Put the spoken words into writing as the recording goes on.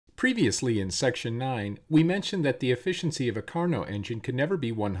Previously in Section 9, we mentioned that the efficiency of a Carnot engine could never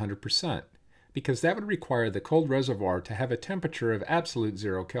be 100%, because that would require the cold reservoir to have a temperature of absolute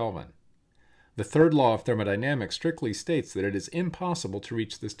 0 Kelvin. The third law of thermodynamics strictly states that it is impossible to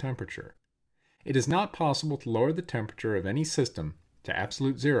reach this temperature. It is not possible to lower the temperature of any system to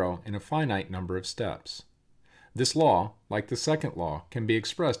absolute 0 in a finite number of steps. This law, like the second law, can be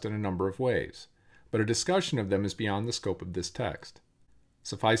expressed in a number of ways, but a discussion of them is beyond the scope of this text.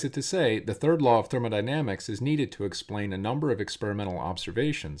 Suffice it to say, the third law of thermodynamics is needed to explain a number of experimental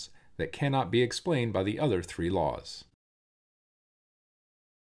observations that cannot be explained by the other three laws.